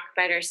in the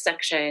Rockbiter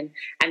section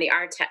and the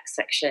Artex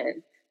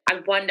section,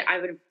 I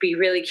would be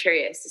really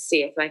curious to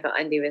see if Michael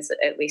Indy was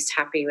at least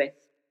happy with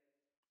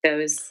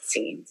those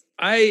scenes.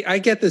 I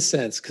get the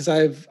sense, because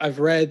I've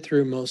read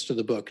through most of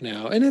the book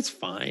now, and it's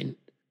fine.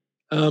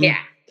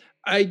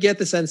 I get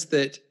the sense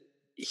that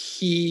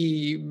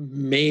he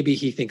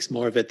thinks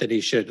more of it than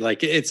he should.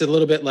 Like it's a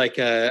little bit like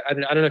I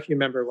don't know if you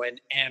remember when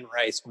Anne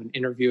Rice, when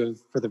Interview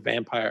with the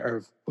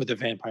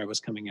Vampire was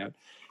coming out,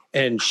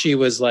 and she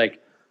was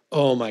like,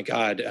 "Oh my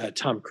God,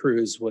 Tom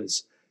Cruise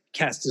was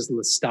cast as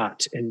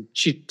Lestat," and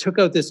she took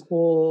out this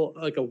whole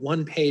like a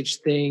 1-page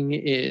thing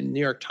in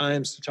New York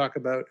Times to talk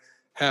about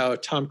how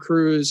Tom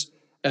Cruise,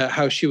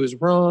 how she was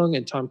wrong,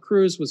 and Tom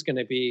Cruise was going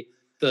to be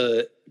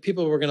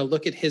people were going to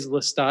look at his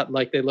Lestat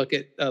like they look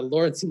at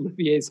Laurence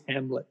Olivier's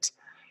Hamlet.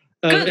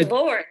 Good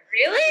Lord,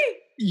 really?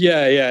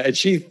 Yeah, and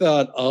she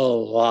thought a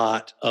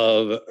lot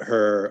of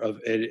her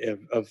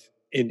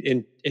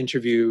in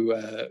Interview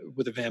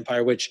with a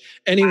Vampire, which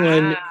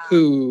anyone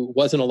who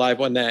wasn't alive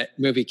when that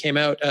movie came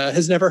out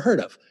has never heard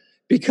of,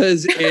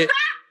 because it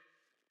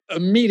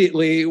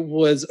immediately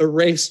was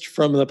erased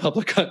from the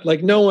public.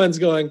 Like no one's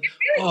going,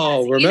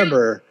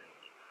 remember.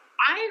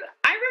 I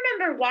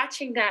remember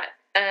watching that,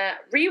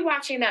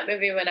 rewatching that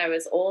movie when I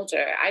was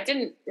older. I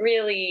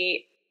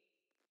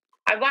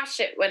watched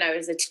it when I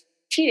was a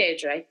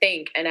teenager, I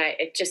think, and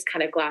it just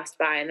kind of glossed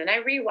by. And then I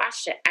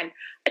rewatched it, and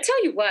I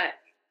tell you what,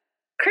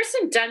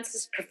 Kirsten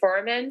Dunst's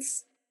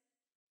performance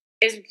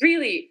is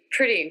really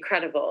pretty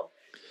incredible.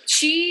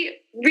 She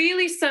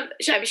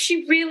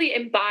really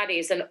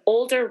embodies an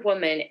older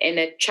woman in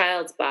a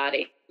child's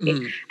body,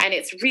 and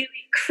it's really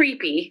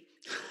creepy.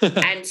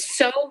 And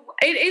so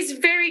it is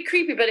very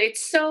creepy, but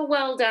it's so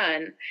well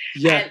done.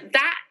 Yeah. And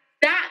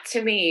that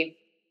to me,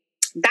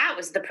 that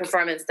was the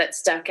performance that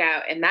stuck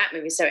out in that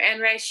movie. So Anne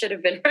Rice should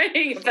have been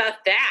writing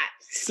about that.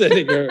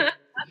 Sitting her.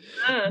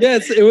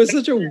 Yes, it was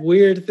such a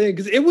weird thing,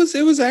 because it was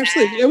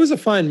a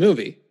fine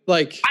movie.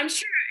 Like I'm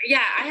sure.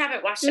 Yeah, I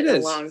haven't watched it in a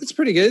long time. It's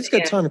pretty good. It's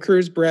got Tom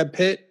Cruise, Brad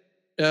Pitt,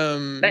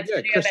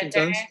 Kirsten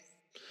Dunst.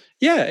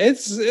 Yeah,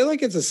 it's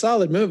a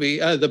solid movie.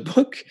 The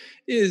book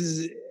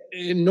is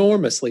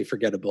enormously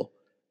forgettable.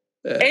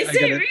 Is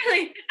it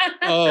really?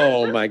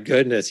 Oh my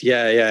goodness.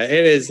 Yeah.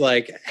 It is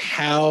like,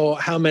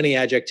 how many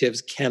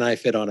adjectives can I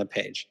fit on a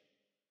page?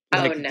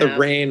 Like the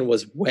rain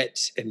was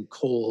wet and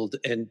cold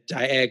and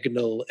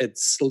diagonal and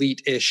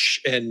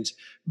sleet-ish and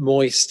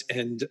moist,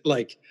 and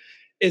like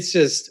it's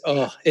just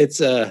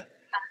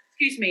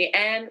excuse me,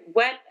 and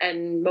wet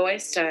and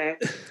moist are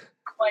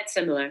quite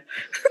similar.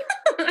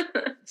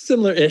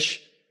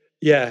 Similar-ish.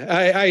 Yeah,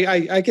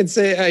 I can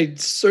say I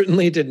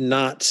certainly did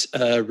not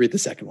read the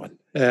second one.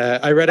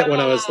 I read it when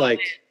I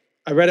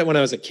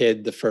was a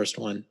kid, the first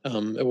one.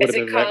 It would have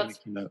been right when it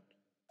came out.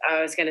 I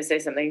was going to say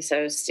something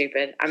so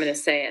stupid. I'm going to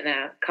say it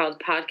now.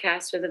 Called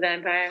Podcast with a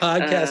Vampire.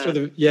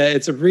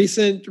 It's a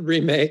recent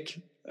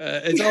remake.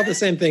 It's all the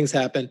same things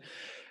happen.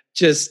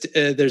 Just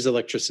there's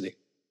electricity.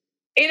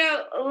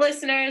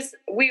 Listeners,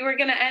 we were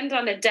going to end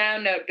on a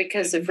down note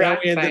because of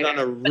Rockbiter. We ended on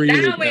a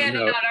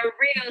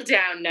real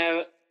down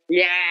note.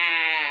 Yeah.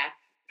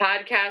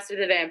 Podcast with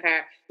a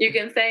Vampire. You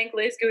can thank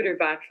Liz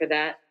Guterbach for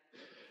that.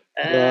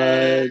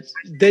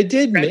 They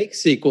did make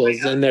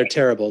sequels, and they're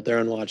terrible.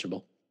 They're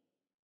unwatchable.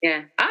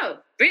 Yeah. Oh,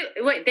 really?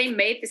 Wait, they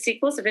made the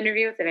sequels of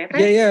Interview with the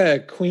Vampire? Yeah.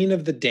 Queen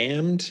of the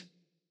Damned.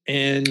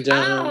 And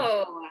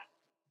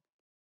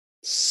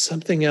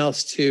something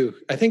else too.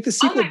 I think the Oh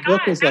sequel my book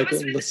God, was that like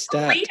was with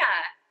Lestat. Aaliyah.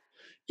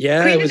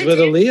 Yeah, Queen it of was the with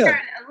Dance Aaliyah. starred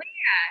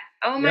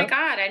Aaliyah. Oh my Yep.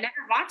 God, I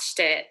never watched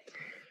it.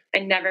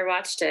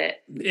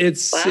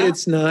 It's Well,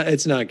 it's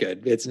not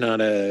good. It's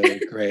not a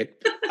great.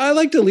 I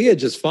liked Aaliyah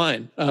just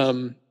fine. yeah,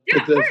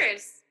 But of the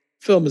course.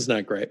 film is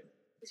not great.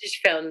 This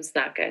film's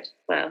not good.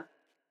 Well,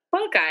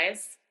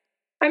 guys.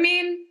 I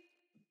mean,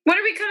 what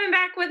are we coming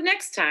back with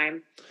next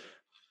time?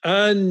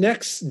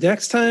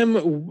 Next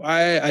time,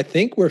 I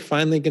think we're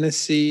finally going to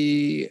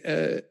see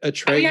a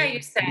Trey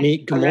You said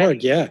meet Gamorg.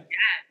 already. Yeah.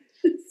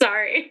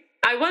 Sorry,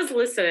 I was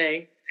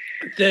listening.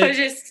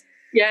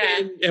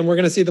 And we're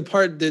going to see the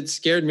part that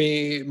scared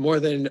me more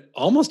than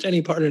almost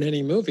any part in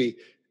any movie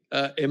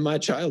in my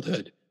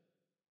childhood.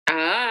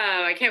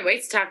 Oh, I can't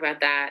wait to talk about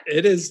that.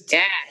 It is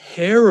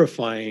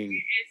terrifying.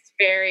 It's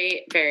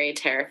very, very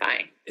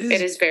terrifying.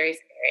 It is very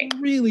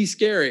scary. Really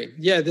scary.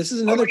 Yeah, this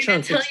is another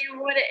chunk. We're going to tell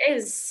you what it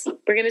is.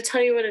 We're going to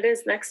tell you what it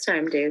is next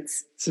time,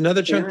 dudes. It's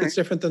another chunk that's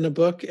different than the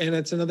book, and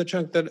it's another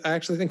chunk that I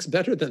actually think is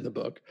better than the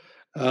book.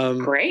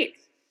 Great.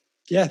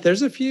 Yeah,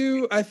 there's a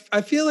few. I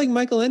feel like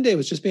Michael Ende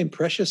was just being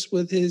precious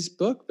with his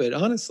book, but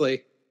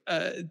honestly,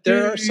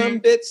 there are some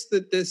bits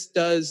that this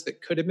does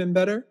that could have been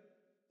better,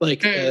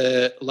 like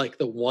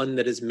the one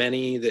that is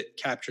many that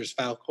captures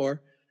Falcor.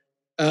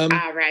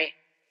 Right.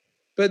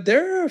 But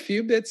there are a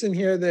few bits in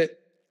here that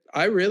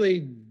I really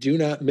do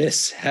not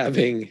miss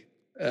having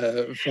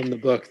from the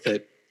book.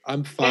 That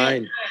I'm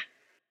fine.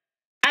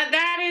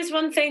 That is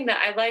one thing that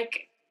I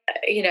like,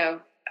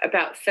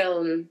 about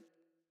film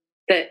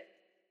that.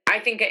 I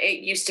think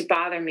it used to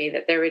bother me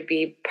that there would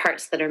be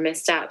parts that are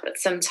missed out, but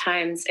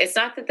sometimes it's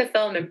not that the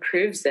film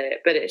improves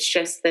it, but it's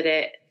just that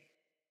it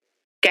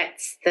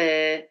gets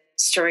the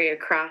story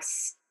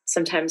across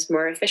sometimes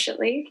more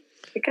efficiently.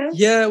 Because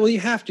yeah, well, you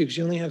have to because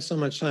you only have so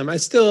much time. I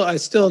still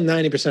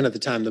 90% of the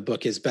time the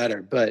book is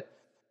better, but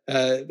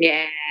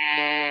there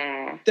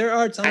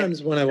are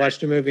times when I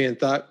watched a movie and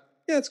thought,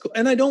 yeah, it's cool,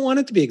 and I don't want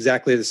it to be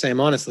exactly the same,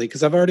 honestly,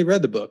 because I've already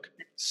read the book.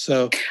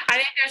 So I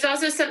think there's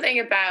also something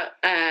about,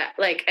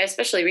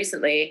 especially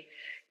recently,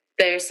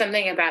 there's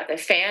something about the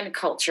fan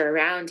culture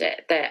around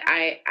it that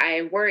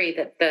I worry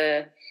that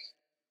the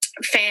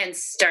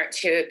fans start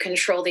to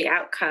control the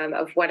outcome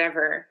of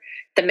whatever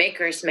the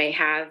makers may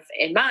have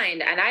in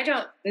mind. And I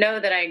don't know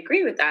that I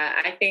agree with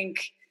that. I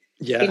think,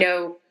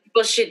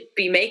 people should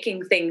be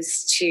making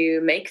things to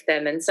make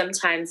them. And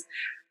sometimes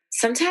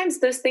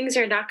those things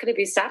are not going to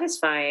be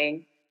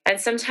satisfying.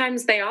 And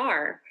sometimes they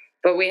are,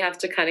 but we have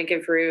to kind of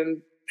give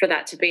room for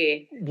that to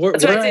be.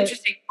 That's why it's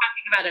interesting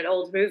talking about an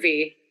old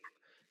movie,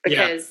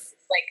 because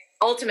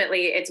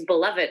ultimately it's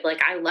beloved.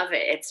 Like, I love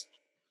it. It's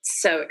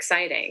so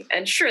exciting.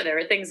 And sure, there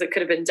are things that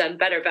could have been done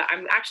better, but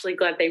I'm actually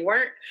glad they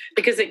weren't,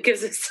 because it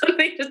gives us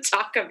something to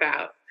talk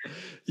about.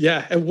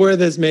 Yeah. And were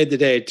this made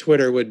today,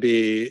 Twitter would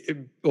be,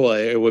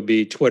 it would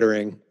be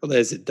twittering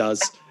as it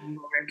does. Oh,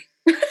 Lord.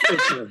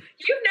 You've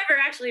never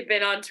actually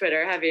been on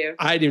Twitter, have you?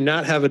 I do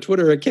not have a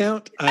Twitter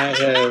account. I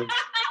have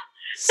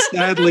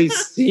sadly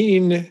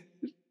seen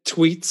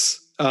tweets,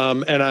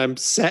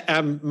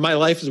 and my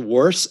life is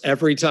worse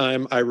every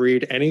time I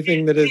read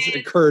anything that has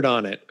occurred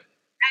on it.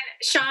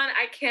 And Shawn,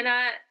 I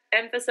cannot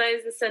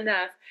emphasize this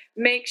enough.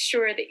 Make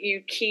sure that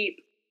you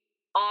keep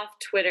off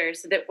Twitter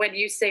so that when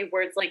you say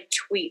words like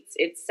tweets,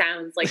 it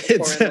sounds like a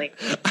foreign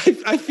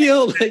language. I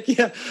feel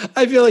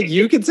like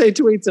you can say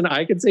tweets and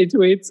I can say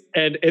tweets,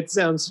 and it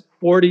sounds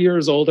 40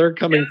 years older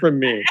coming from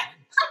me. It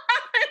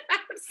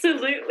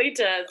absolutely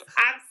does.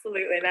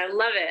 Absolutely. And I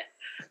love it.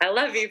 I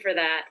love you for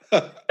that.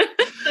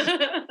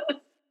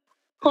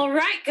 All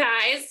right,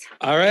 guys.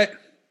 All right.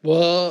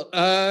 Well,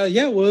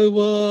 we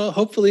will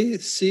hopefully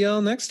see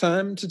y'all next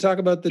time to talk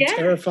about the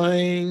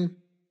terrifying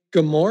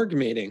Gamorg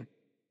meeting.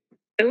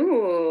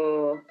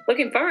 Ooh,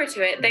 looking forward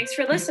to it. Thanks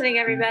for listening,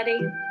 everybody.